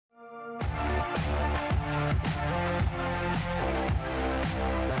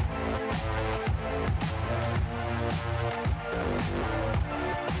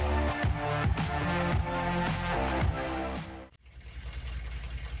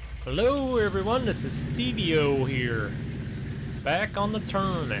Hello everyone, this is Stevio here, back on the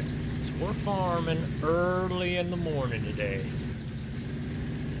tournament. So we're farming early in the morning today.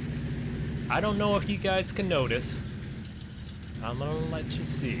 I don't know if you guys can notice, I'm gonna let you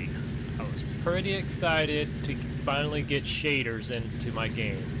see. I was pretty excited to finally get shaders into my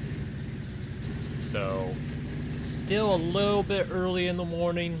game. So, it's still a little bit early in the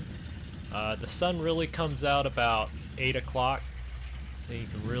morning. The sun really comes out about 8 o'clock. You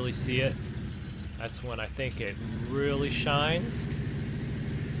can really see it. That's when I think it really shines.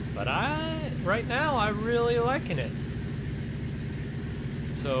 But right now, I'm really liking it.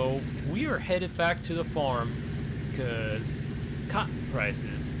 So we are headed back to the farm because cotton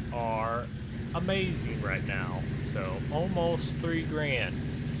prices are amazing right now. So almost 3 grand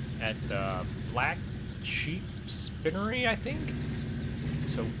at Black Sheep Spinnery, I think.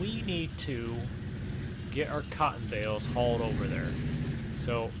 So we need to get our cotton bales hauled over there.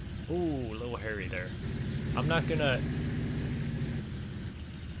 So, ooh, a little hairy there. I'm not gonna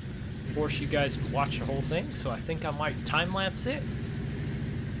force you guys to watch the whole thing, so I think I might time-lapse it.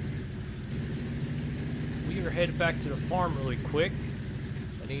 We are headed back to the farm really quick.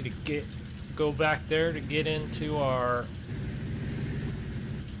 I need to go back there to get into our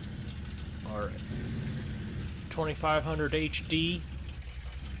 2500 HD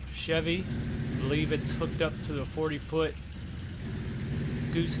Chevy. I believe it's hooked up to the 40-foot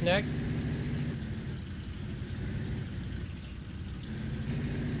gooseneck.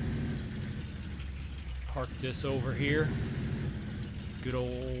 Park this over here. Good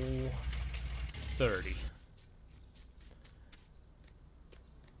old 30.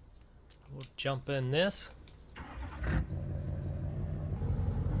 We'll jump in this.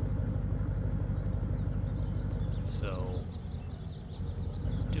 So,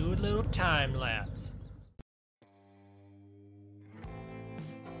 do a little time lapse.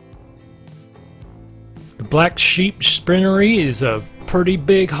 The Black Sheep Spinnery is a pretty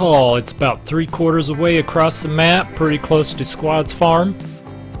big haul. It's about 3/4 of the way across the map, pretty close to Squad's farm.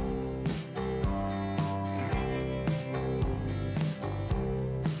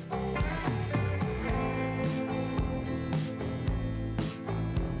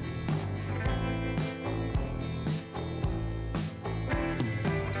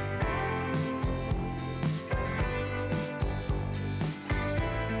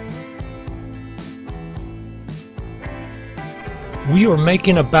 We are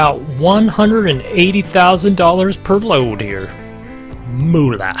making about $180,000 per load here.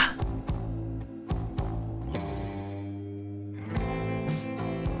 Moolah.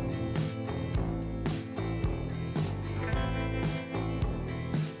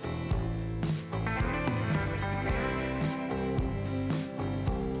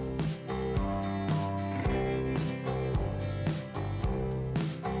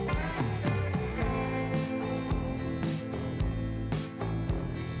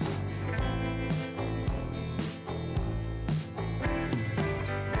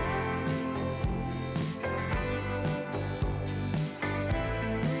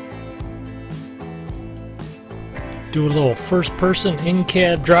 Do a little first-person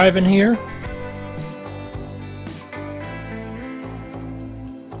in-cab driving here.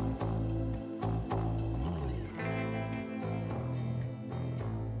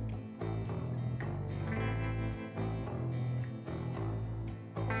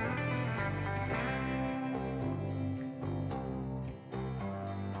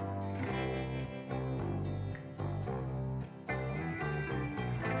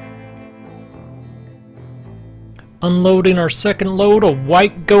 Unloading our second load of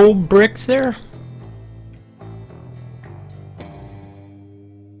white gold bricks there.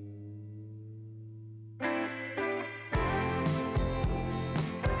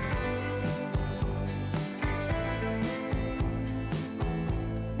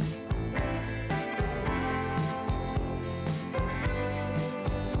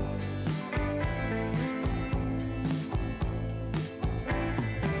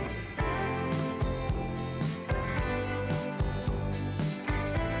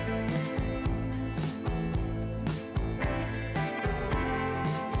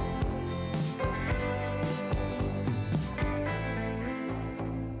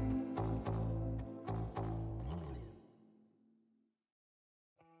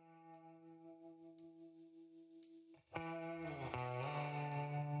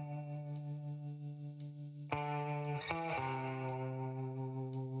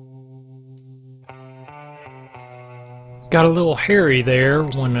 Got a little hairy there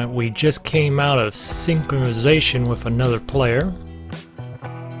when we just came out of synchronization with another player.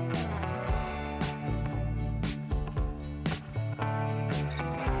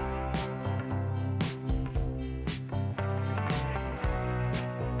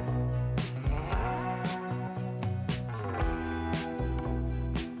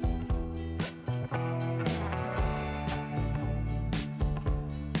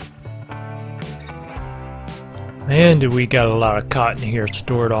 Man, do we got a lot of cotton here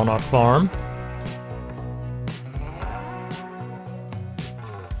stored on our farm.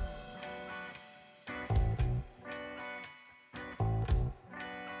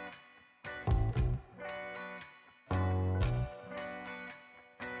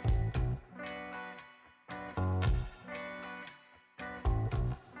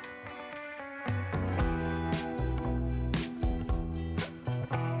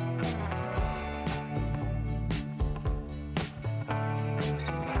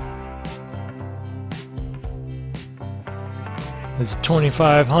 This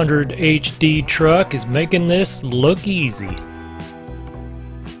 2500 HD truck is making this look easy.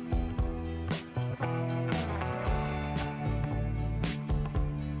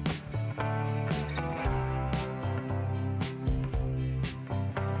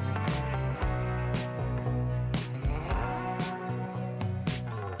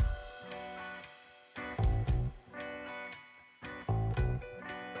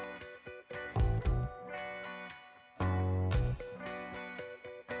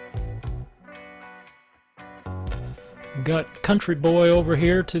 Got Country Boy over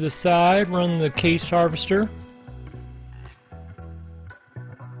here to the side, running the case harvester.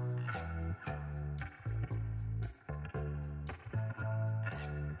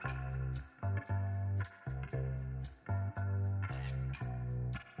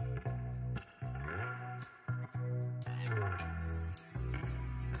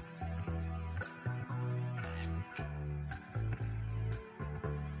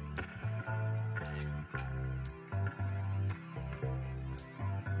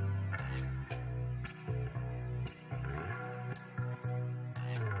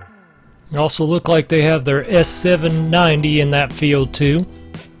 They also look like they have their S790 in that field too.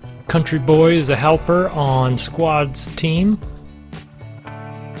 Country Boy is a helper on Squad's team.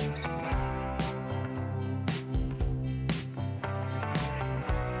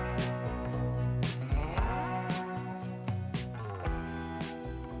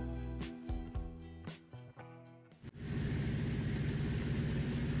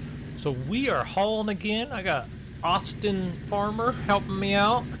 So we are hauling again. I got Austin Farmer helping me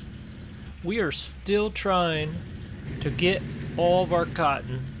out. We are still trying to get all of our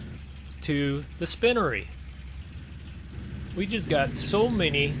cotton to the spinnery. We just got so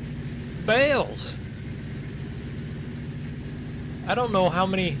many bales. I don't know how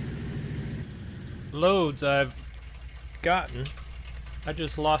many loads I've gotten. I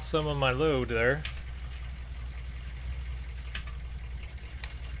just lost some of my load there.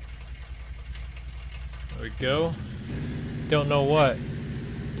 There we go. Don't know what.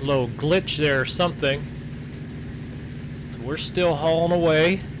 Little glitch there or something. So we're still hauling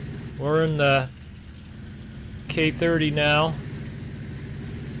away. We're in the K30 now.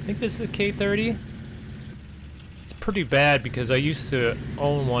 I think this is a K30. It's pretty bad because I used to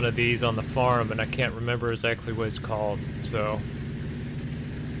own one of these on the farm and I can't remember exactly what it's called. So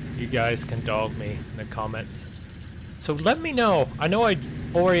you guys can dog me in the comments. So let me know. I know I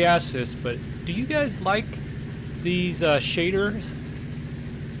already asked this, but do you guys like these shaders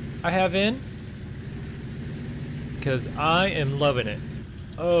I have in? Because I am loving it.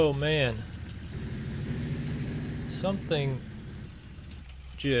 Oh man. Something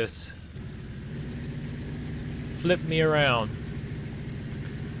just flipped me around.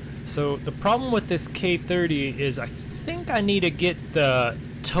 So the problem with this K30 is I think I need to get the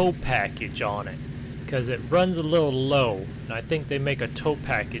tow package on it because it runs a little low, and I think they make a tow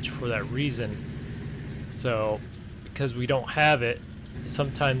package for that reason. So because we don't have it,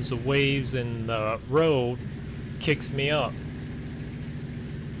 sometimes the waves in the road kicks me up.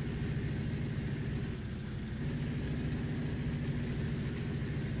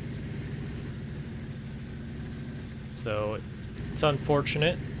 So it's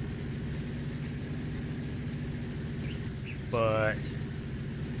unfortunate, but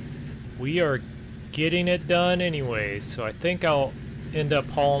we are getting it done anyway. So I think I'll end up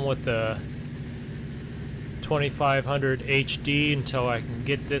hauling with the 2500 HD until I can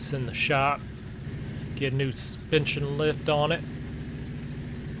get this in the shop, get a new suspension lift on it.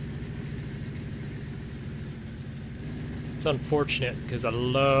 It's unfortunate because I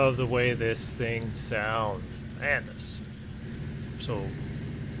love the way this thing sounds. Man, it's so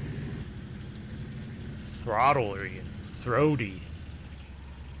throttly and throaty.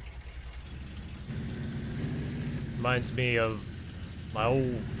 Reminds me of my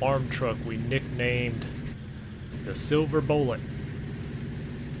old farm truck we nicknamed the Silver Bullet. I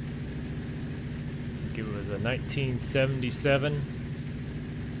think it was a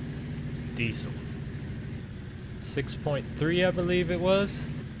 1977 diesel. 6.3 I believe it was.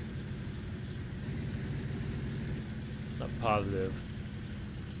 positive.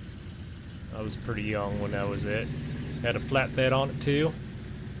 I was pretty young when that was it. Had a flatbed on it too.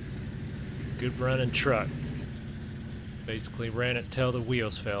 Good running truck. Basically ran it till the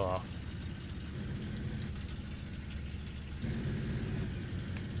wheels fell off.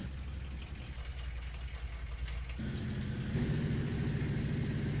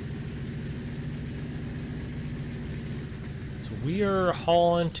 So we are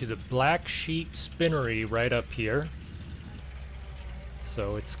hauling to the Black Sheep Spinnery right up here.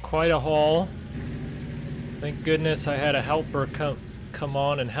 So it's quite a haul. Thank goodness I had a helper come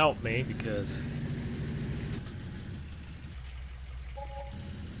on and help me, because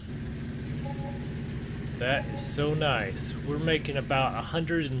that is so nice. We're making about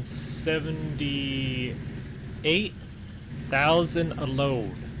 178,000 a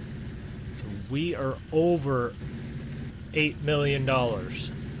load. So we are over $8 million.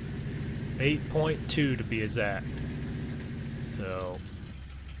 8.2 to be exact. So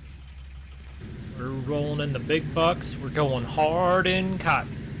we're rolling in the big bucks. We're going hard in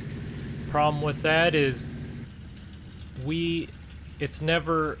cotton. Problem with that is it's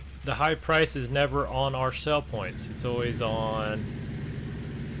never, the high price is never on our sell points. It's always on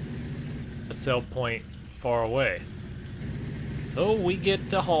a sell point far away. So we get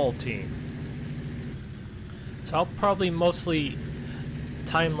the haul team. So I'll probably mostly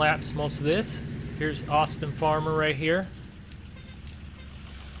time lapse most of this. Here's Austin Farmer right here.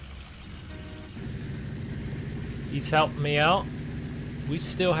 He's helping me out. We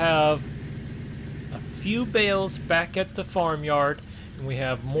still have a few bales back at the farmyard, and we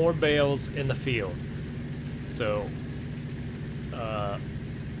have more bales in the field. So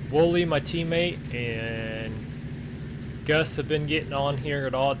Wooly, my teammate, and Gus have been getting on here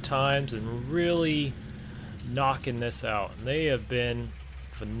at odd times and really knocking this out. And they have been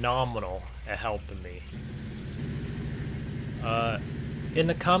phenomenal at helping me. In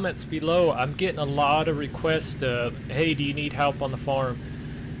the comments below, I'm getting a lot of requests of, hey, do you need help on the farm?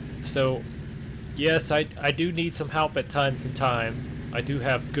 So yes, I do need some help at time to time. I do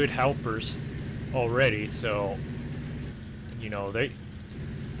have good helpers already, so you know,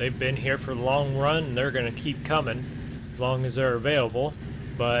 they've been here for the long run, and they're gonna keep coming as long as they're available.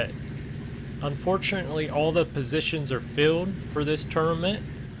 But unfortunately, all the positions are filled for this tournament,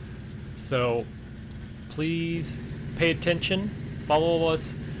 so please pay attention. Follow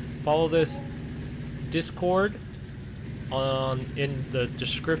this Discord in the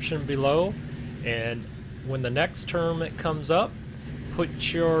description below, and when the next tournament comes up, put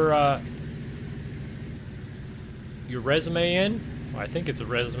your resume in. Well, I think it's a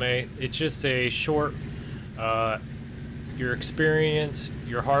resume. It's just a short your experience,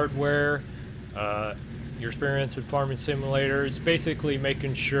 your hardware, your experience in Farming Simulator. It's basically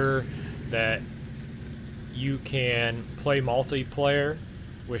making sure that you can play multiplayer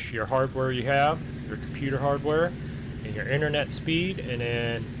with your hardware you have, your computer hardware, and your internet speed, and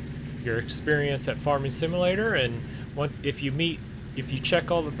then your experience at Farming Simulator. And if you check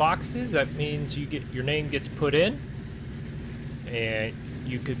all the boxes, that means your name gets put in, and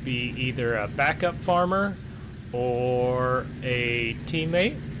you could be either a backup farmer or a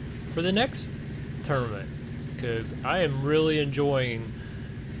teammate for the next tournament, because I am really enjoying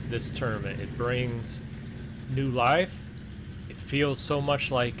this tournament. It brings new life. It feels so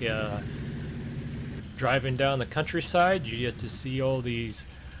much like driving down the countryside. You get to see all these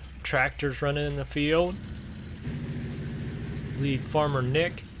tractors running in the field. Lead farmer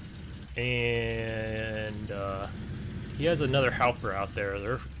Nick, and he has another helper out there.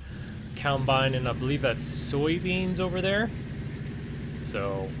 They're combining, I believe that's soybeans over there.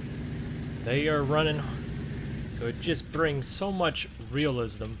 So they are running. So it just brings so much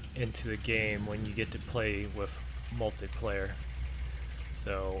realism into the game when you get to play with multiplayer.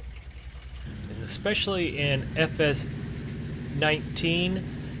 So, and especially in FS19,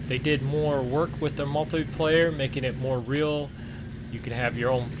 they did more work with the multiplayer, making it more real. You can have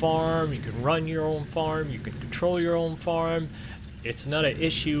your own farm, you can run your own farm, you can control your own farm. It's not an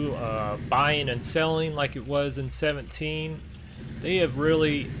issue buying and selling like it was in 17. They have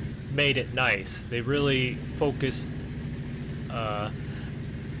really made it nice. They really focused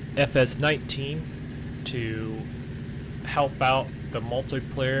FS19 to help out the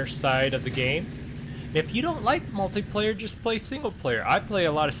multiplayer side of the game. And if you don't like multiplayer, just play single player. I play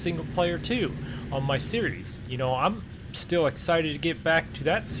a lot of single player too on my series. You know, I'm still excited to get back to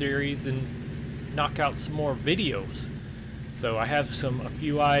that series and knock out some more videos. So I have a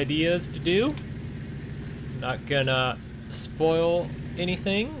few ideas to do. Not gonna spoil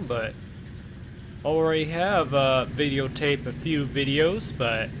anything, but already have videotaped a few videos,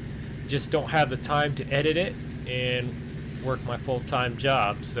 but just don't have the time to edit it and work my full-time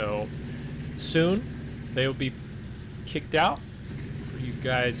job. So soon they will be kicked out for you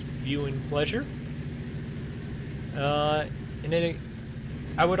guys viewing pleasure. And then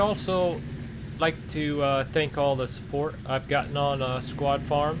I would also like to thank all the support I've gotten on Squad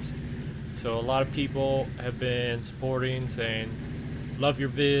Farms. So a lot of people have been supporting, saying love your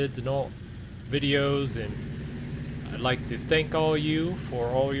vids and all videos, and I'd like to thank all you for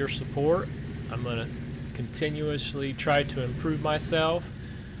all your support. I'm gonna continuously try to improve myself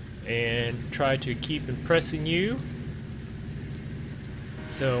and try to keep impressing you.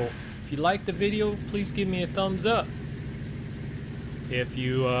 So if you like the video, please give me a thumbs up. If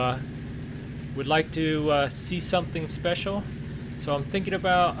you would like to see something special, so I'm thinking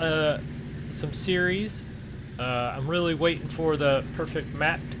about some series. I'm really waiting for the perfect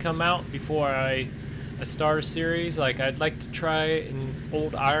map to come out before I start a series. Like, I'd like to try an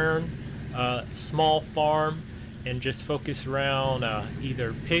old iron small farm and just focus around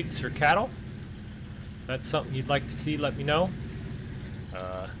either pigs or cattle. If that's something you'd like to see, let me know.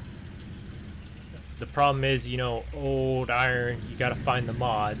 The problem is, you know, old iron, you gotta find the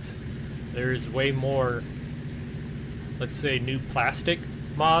mods. There's way more, let's say, new plastic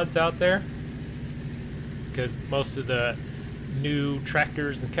mods out there, because most of the new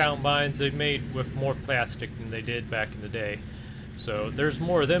tractors and combines they've made with more plastic than they did back in the day. So there's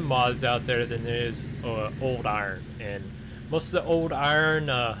more of them mods out there than there is old iron. And most of the old iron,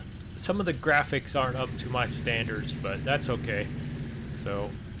 some of the graphics aren't up to my standards, but that's okay. So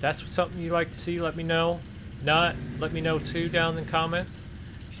if that's something you'd like to see, let me know. Not, let me know too down in the comments.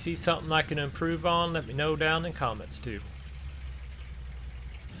 If you see something I can improve on, let me know down in comments too.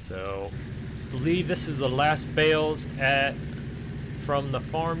 So I believe this is the last bales from the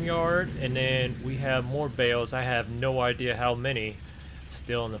farmyard, and then we have more bales. I have no idea how many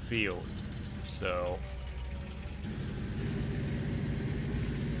still in the field. So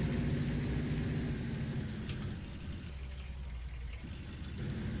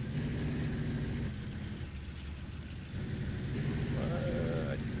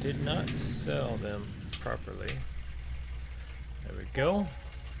I did not sell them properly. There we go.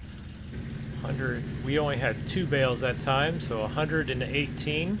 100. We only had 2 bales that time, so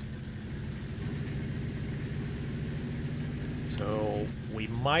 118. So we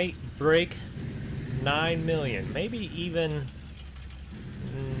might break 9 million, maybe even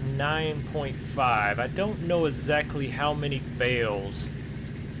 9.5. I don't know exactly how many bales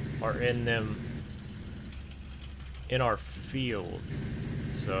are in them in our field.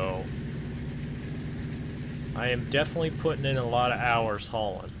 So I am definitely putting in a lot of hours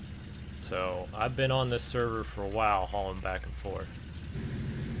hauling. So I've been on this server for a while, hauling back and forth.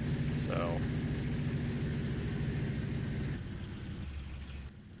 So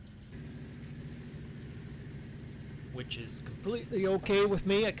which is completely okay with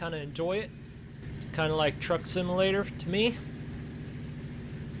me. I kind of enjoy it. It's kind of like Truck Simulator to me.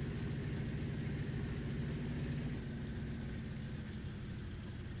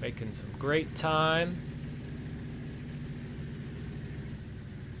 Making some great time.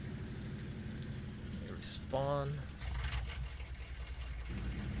 Spawn.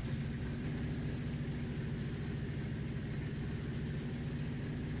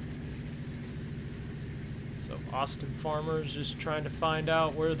 So Austin Farmers just trying to find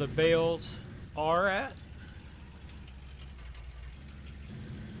out where the bales are at.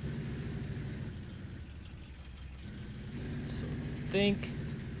 So I think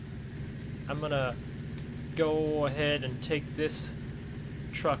I'm gonna go ahead and take this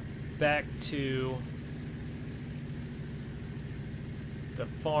truck back to the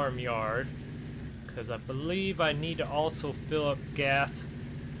farmyard, because I believe I need to also fill up gas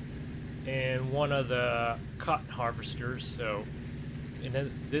in one of the cotton harvesters. So, and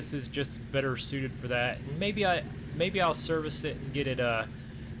then this is just better suited for that. And maybe I'll service it and get it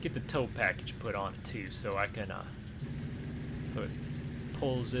get the tow package put on it too, so I can so it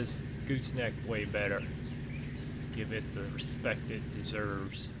pulls this gooseneck way better. Give it the respect it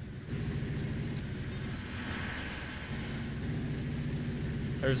deserves.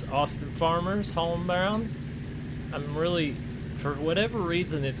 There's Austin Farmers hauling around. I'm really, for whatever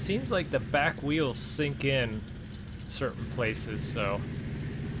reason, it seems like the back wheels sink in certain places, so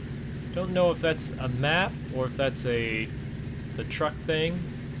don't know if that's a map or if that's the truck thing.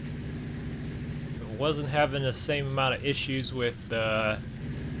 It wasn't having the same amount of issues with the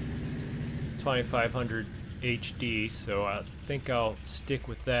 2500 HD, so I think I'll stick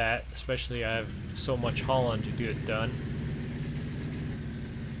with that, especially I have so much hauling to get it done.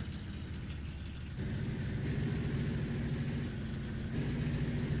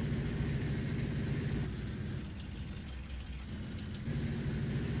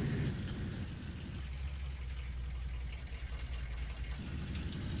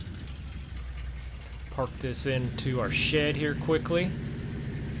 park this into our shed here quickly.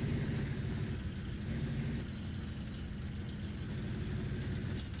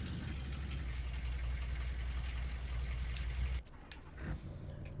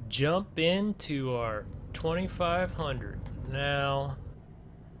 Jump into our 2500. Now,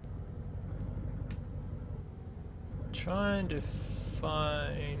 trying to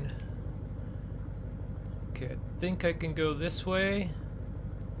find... Okay, I think I can go this way.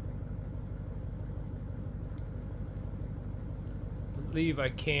 Believe I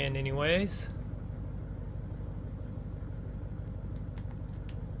can anyways.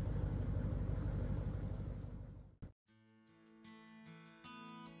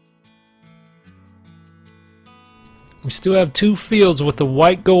 We still have 2 fields with the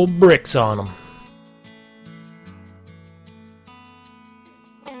white gold bricks on them.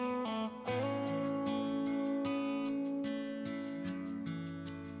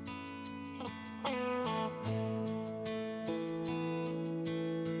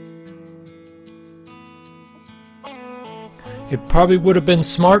 It probably would have been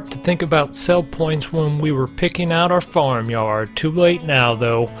smart to think about sell points when we were picking out our farmyard. Too late now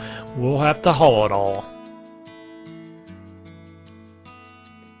though, we'll have to haul it all.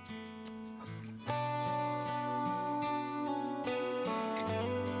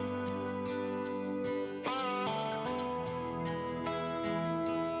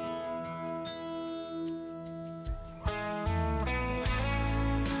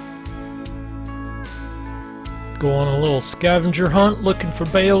 Go on a little scavenger hunt looking for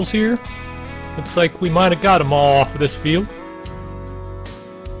bales here. Looks like we might have got them all off of this field.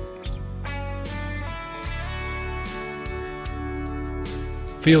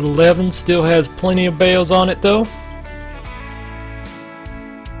 Field 11 still has plenty of bales on it though.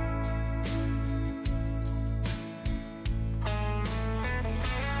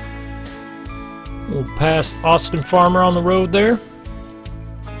 We'll pass Austin Farmer on the road there.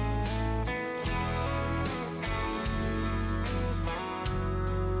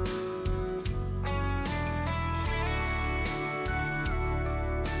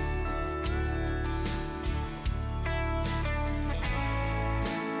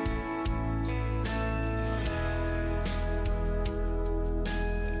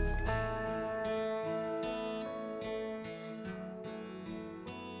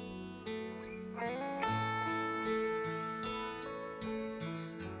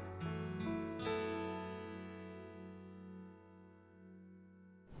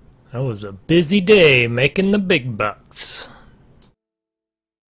 That was a busy day making the big bucks.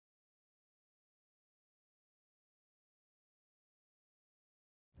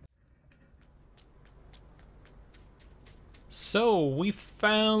 So we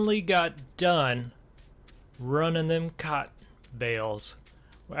finally got done running them cotton bales.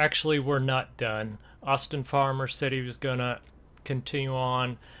 Actually, we're not done. Austin Farmer said he was gonna continue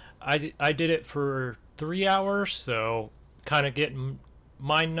on. I did it for 3 hours, so kind of getting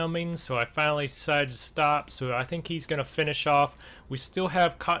mind numbing, so I finally decided to stop. So I think he's gonna finish off. We still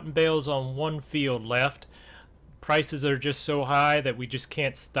have cotton bales on 1 field left. Prices are just so high that we just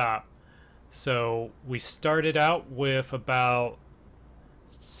can't stop. So we started out with about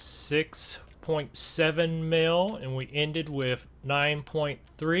 6.7 mil and we ended with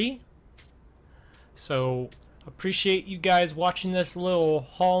 9.3. So appreciate you guys watching this little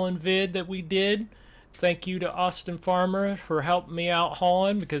hauling vid that we did. Thank you to Austin Farmer for helping me out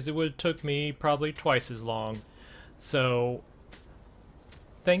hauling, because it would have took me probably twice as long. So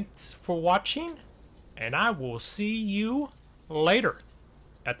thanks for watching, and I will see you later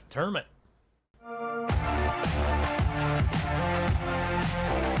at the tournament.